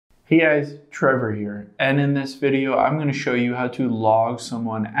Hey guys, Trevor here, and in this video I'm going to show you how to log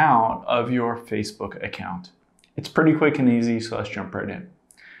someone out of your Facebook account. It's pretty quick and easy, so let's jump right in.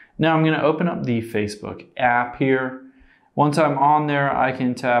 Now I'm going to open up the Facebook app here. Once I'm on there, I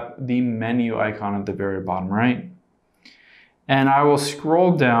can tap the menu icon at the very bottom right, and I will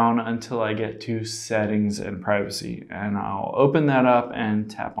scroll down until I get to Settings and Privacy, and I'll open that up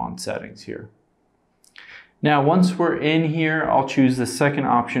and tap on Settings here. Now, once we're in here, I'll choose the second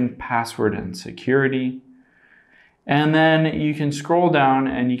option, Password and Security. And then you can scroll down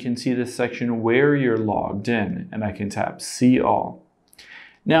and you can see this section where you're logged in, and I can tap See All.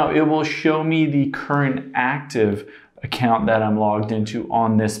 Now, it will show me the current active account that I'm logged into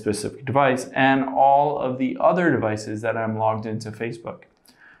on this specific device and all of the other devices that I'm logged into Facebook.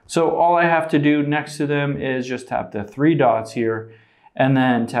 So all I have to do next to them is just tap the three dots here and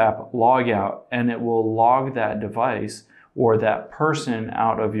then tap log out, and it will log that device or that person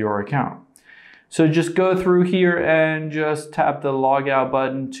out of your account. So just go through here and just tap the log out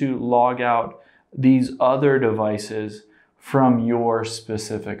button to log out these other devices from your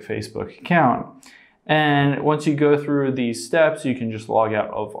specific Facebook account. And once you go through these steps, you can just log out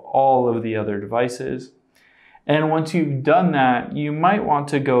of all of the other devices. And once you've done that, you might want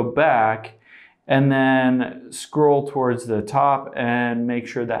to go back and then scroll towards the top and make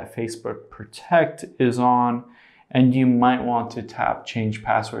sure that Facebook Protect is on. And you might want to tap Change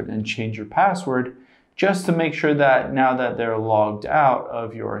Password and change your password just to make sure that now that they're logged out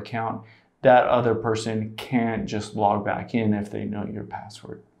of your account, that other person can't just log back in if they know your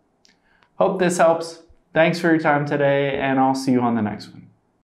password. Hope this helps. Thanks for your time today, and I'll see you on the next one.